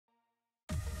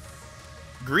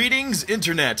Greetings,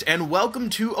 Internet, and welcome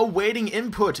to Awaiting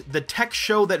Input, the tech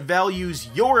show that values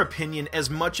your opinion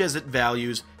as much as it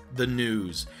values the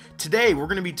news. Today, we're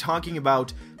going to be talking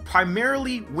about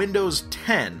primarily Windows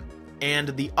 10 and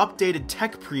the updated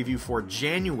tech preview for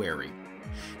January.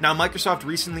 Now, Microsoft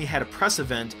recently had a press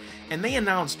event, and they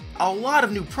announced a lot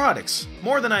of new products,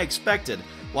 more than I expected,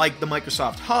 like the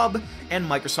Microsoft Hub and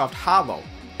Microsoft Holo.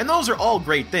 And those are all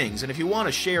great things, and if you want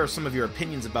to share some of your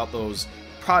opinions about those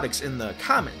products in the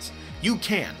comments, you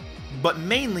can. But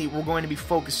mainly, we're going to be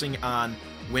focusing on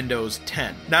Windows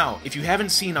 10. Now, if you haven't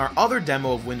seen our other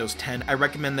demo of Windows 10, I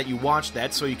recommend that you watch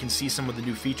that so you can see some of the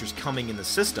new features coming in the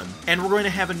system. And we're going to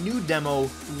have a new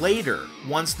demo later,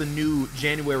 once the new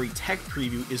January tech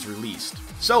preview is released.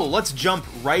 So let's jump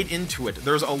right into it.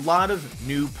 There's a lot of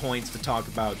new points to talk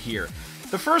about here.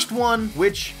 The first one,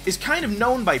 which is kind of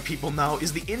known by people now,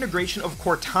 is the integration of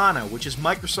Cortanna, which is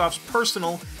Microsoft's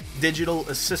personal digital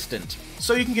assistant.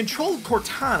 So you can control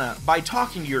Cortanna by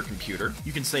talking to your computer.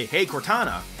 You can say, "Hey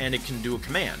Cortanna," and it can do a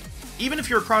command, even if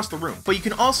you're across the room. But you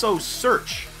can also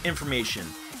search information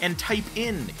and type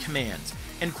in commands,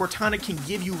 and Cortanna can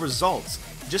give you results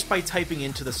just by typing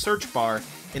into the search bar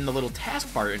in the little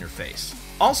taskbar interface.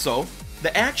 Also,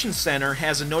 the Action Center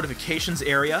has a notifications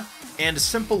area and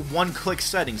simple one-click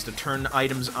settings to turn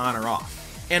items on or off.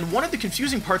 And one of the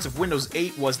confusing parts of Windows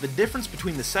 8 was the difference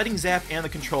between the Settings app and the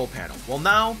Control Panel. Well,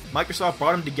 now, Microsoft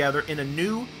brought them together in a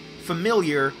new,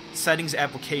 familiar Settings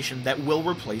application that will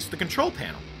replace the Control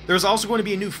Panel. There's also going to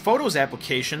be a new Photos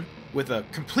application with a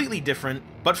completely different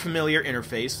but familiar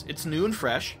interface. It's new and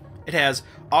fresh. It has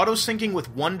auto-syncing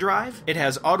with OneDrive, it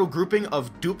has auto-grouping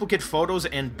of duplicate photos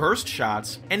and burst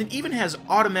shots, and it even has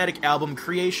automatic album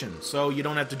creation, so you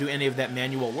don't have to do any of that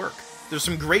manual work. There's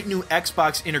some great new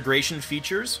Xbox integration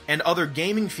features and other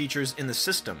gaming features in the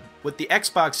system. With the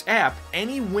Xbox app,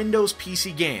 any Windows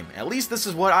PC game, at least this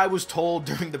is what I was told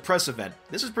during the press event,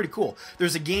 this is pretty cool.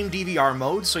 There's a game DVR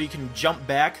mode, so you can jump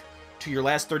back to your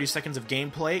last 30 seconds of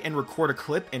gameplay and record a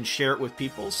clip and share it with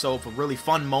people, so if a really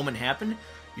fun moment happened,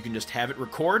 you can just have it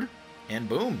record, and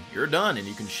boom, you're done, and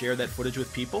you can share that footage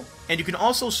with people. And you can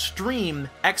also stream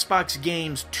Xbox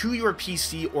games to your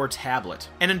PC or tablet.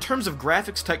 And in terms of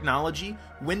graphics technology,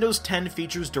 Windows 10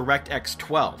 features DirectX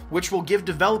 12, which will give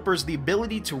developers the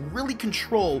ability to really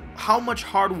control how much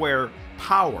hardware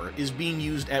power is being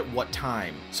used at what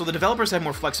time. So the developers have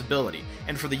more flexibility.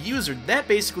 And for the user, that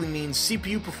basically means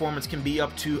CPU performance can be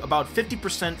up to about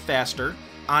 50% faster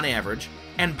on average,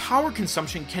 and power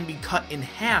consumption can be cut in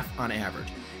half on average.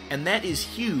 And that is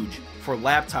huge for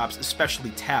laptops, especially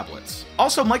tablets.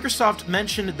 Also, Microsoft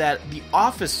mentioned that the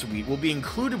Office suite will be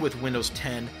included with Windows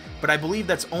 10, but I believe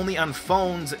that's only on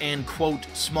phones and, quote,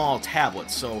 small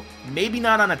tablets. So maybe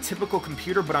not on a typical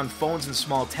computer, but on phones and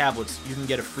small tablets, you can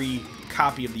get a free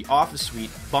copy of the Office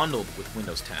suite bundled with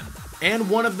Windows 10. And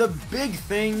one of the big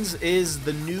things is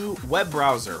the new web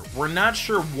browser. We're not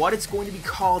sure what it's going to be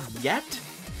called yet,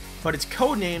 but it's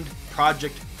codenamed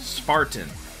Project Spartan.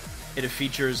 It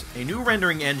features a new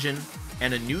rendering engine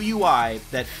and a new UI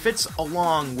that fits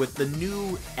along with the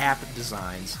new app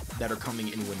designs that are coming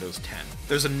in Windows 10.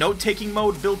 There's a note-taking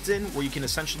mode built in where you can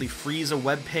essentially freeze a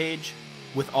web page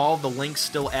with all the links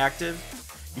still active.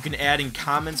 You can add in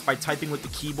comments by typing with the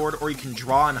keyboard, or you can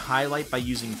draw and highlight by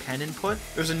using pen input.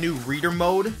 There's a new reader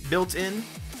mode built in,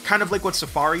 kind of like what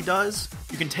Safari does.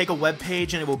 You can take a web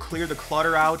page and it will clear the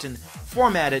clutter out and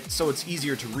format it so it's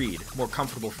easier to read, more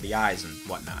comfortable for the eyes and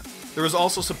whatnot. There is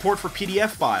also support for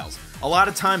PDF files. A lot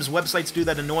of times websites do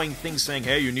that annoying thing saying,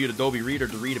 hey, you need Adobe Reader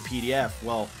to read a PDF.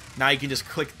 Well, now you can just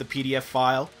click the PDF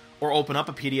file or open up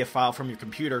a PDF file from your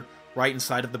computer right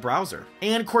inside of the browser.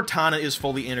 And Cortanna is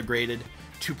fully integrated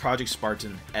to Project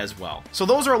Spartan as well. So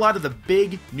those are a lot of the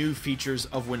big new features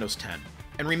of Windows 10.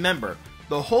 And remember,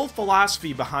 the whole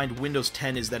philosophy behind Windows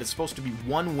 10 is that it's supposed to be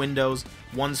one Windows,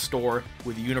 one store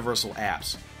with universal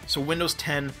apps. So Windows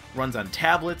 10 runs on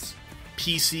tablets,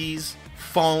 PCs,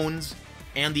 phones,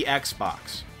 and the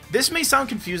Xbox. This may sound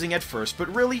confusing at first,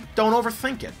 but really, don't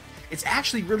overthink it. It's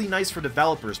actually really nice for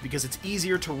developers because it's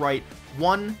easier to write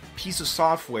one piece of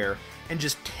software and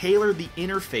just tailor the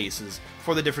interfaces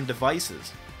for the different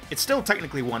devices. It's still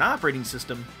technically one operating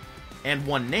system and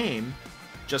one name,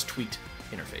 just tweaked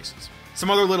interfaces.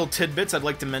 Some other little tidbits I'd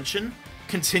like to mention.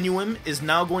 Continuum is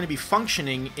now going to be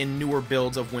functioning in newer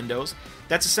builds of Windows.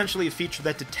 That's essentially a feature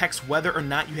that detects whether or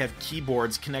not you have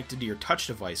keyboards connected to your touch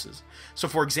devices. So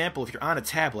for example, if you're on a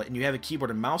tablet and you have a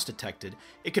keyboard and mouse detected,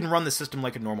 it can run the system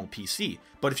like a normal PC.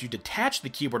 But if you detach the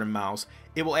keyboard and mouse,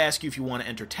 it will ask you if you want to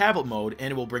enter tablet mode,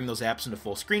 and it will bring those apps into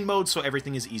full screen mode, so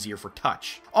everything is easier for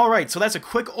touch. Alright, so that's a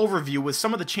quick overview with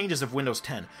some of the changes of Windows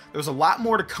 10. There's a lot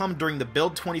more to come during the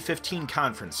Build 2015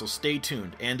 conference, so stay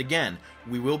tuned. And again,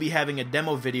 we will be having a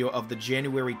demo video of the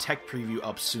January tech preview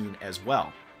up soon as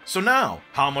well. So now,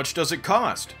 how much does it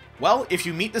cost? Well, if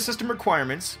you meet the system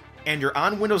requirements, and you're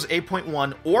on Windows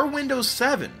 8.1 or Windows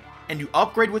 7, and you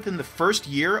upgrade within the first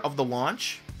year of the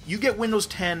launch, you get Windows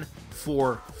 10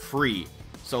 for free.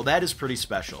 So that is pretty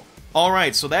special.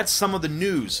 Alright, so that's some of the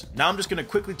news. Now I'm just going to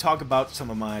quickly talk about some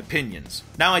of my opinions.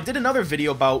 Now I did another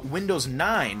video about Windows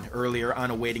 9 earlier on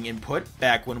awaiting input,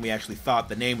 back when we actually thought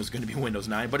the name was going to be Windows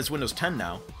 9, but it's Windows 10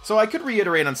 now. So I could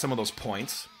reiterate on some of those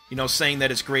points. You know, saying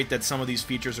that it's great that some of these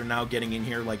features are now getting in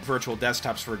here, like virtual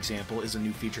desktops, for example, is a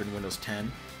new feature in Windows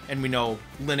 10. And we know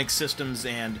Linux systems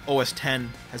and OS X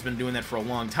has been doing that for a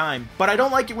long time. But I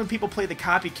don't like it when people play the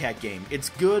copycat game. It's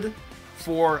good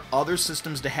for other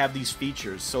systems to have these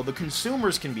features so the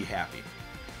consumers can be happy.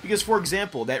 Because, for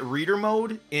example, that reader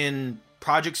mode in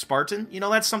Project Spartan, you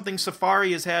know, that's something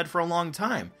Safari has had for a long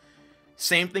time.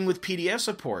 Same thing with PDF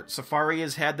support. Safari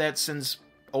has had that since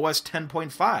OS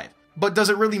 10.5. But does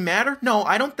it really matter? No,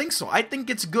 I don't think so. I think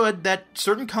it's good that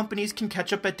certain companies can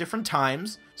catch up at different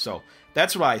times. So,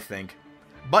 that's what I think.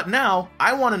 But now,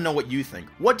 I want to know what you think.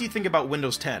 What do you think about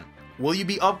Windows 10? Will you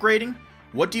be upgrading?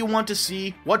 What do you want to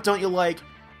see? What don't you like?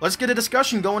 Let's get a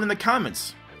discussion going in the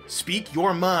comments. Speak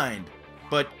your mind,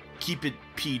 but keep it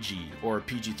PG or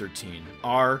PG-13.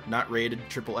 R, not rated,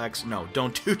 XXX. No,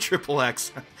 don't do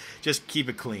XXX. Just keep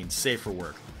it clean, safe for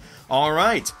work.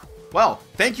 Alright. Well,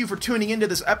 thank you for tuning into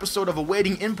this episode of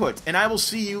Awaiting Input, and I will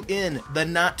see you in the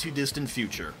not-too-distant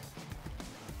future.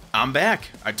 I'm back.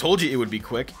 I told you it would be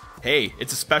quick. Hey,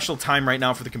 it's a special time right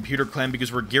now for the Computer Clan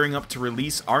because we're gearing up to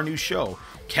release our new show,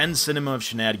 Ken's Cinema of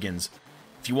Shenanigans.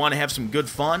 If you want to have some good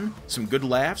fun, some good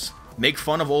laughs, make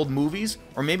fun of old movies,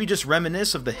 or maybe just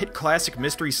reminisce of the hit classic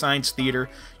Mystery Science Theater,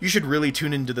 you should really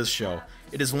tune into this show.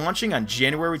 It is launching on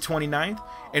January 29th,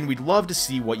 and we'd love to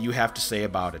see what you have to say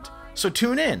about it. So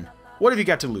tune in. What have you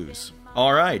got to lose?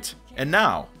 Alright, and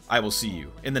now, I will see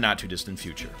you in the not-too-distant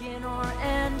future. Begin or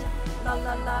end, la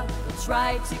la la, he'll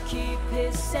try to keep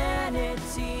his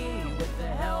sanity with the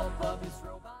help of his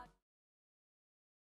robot.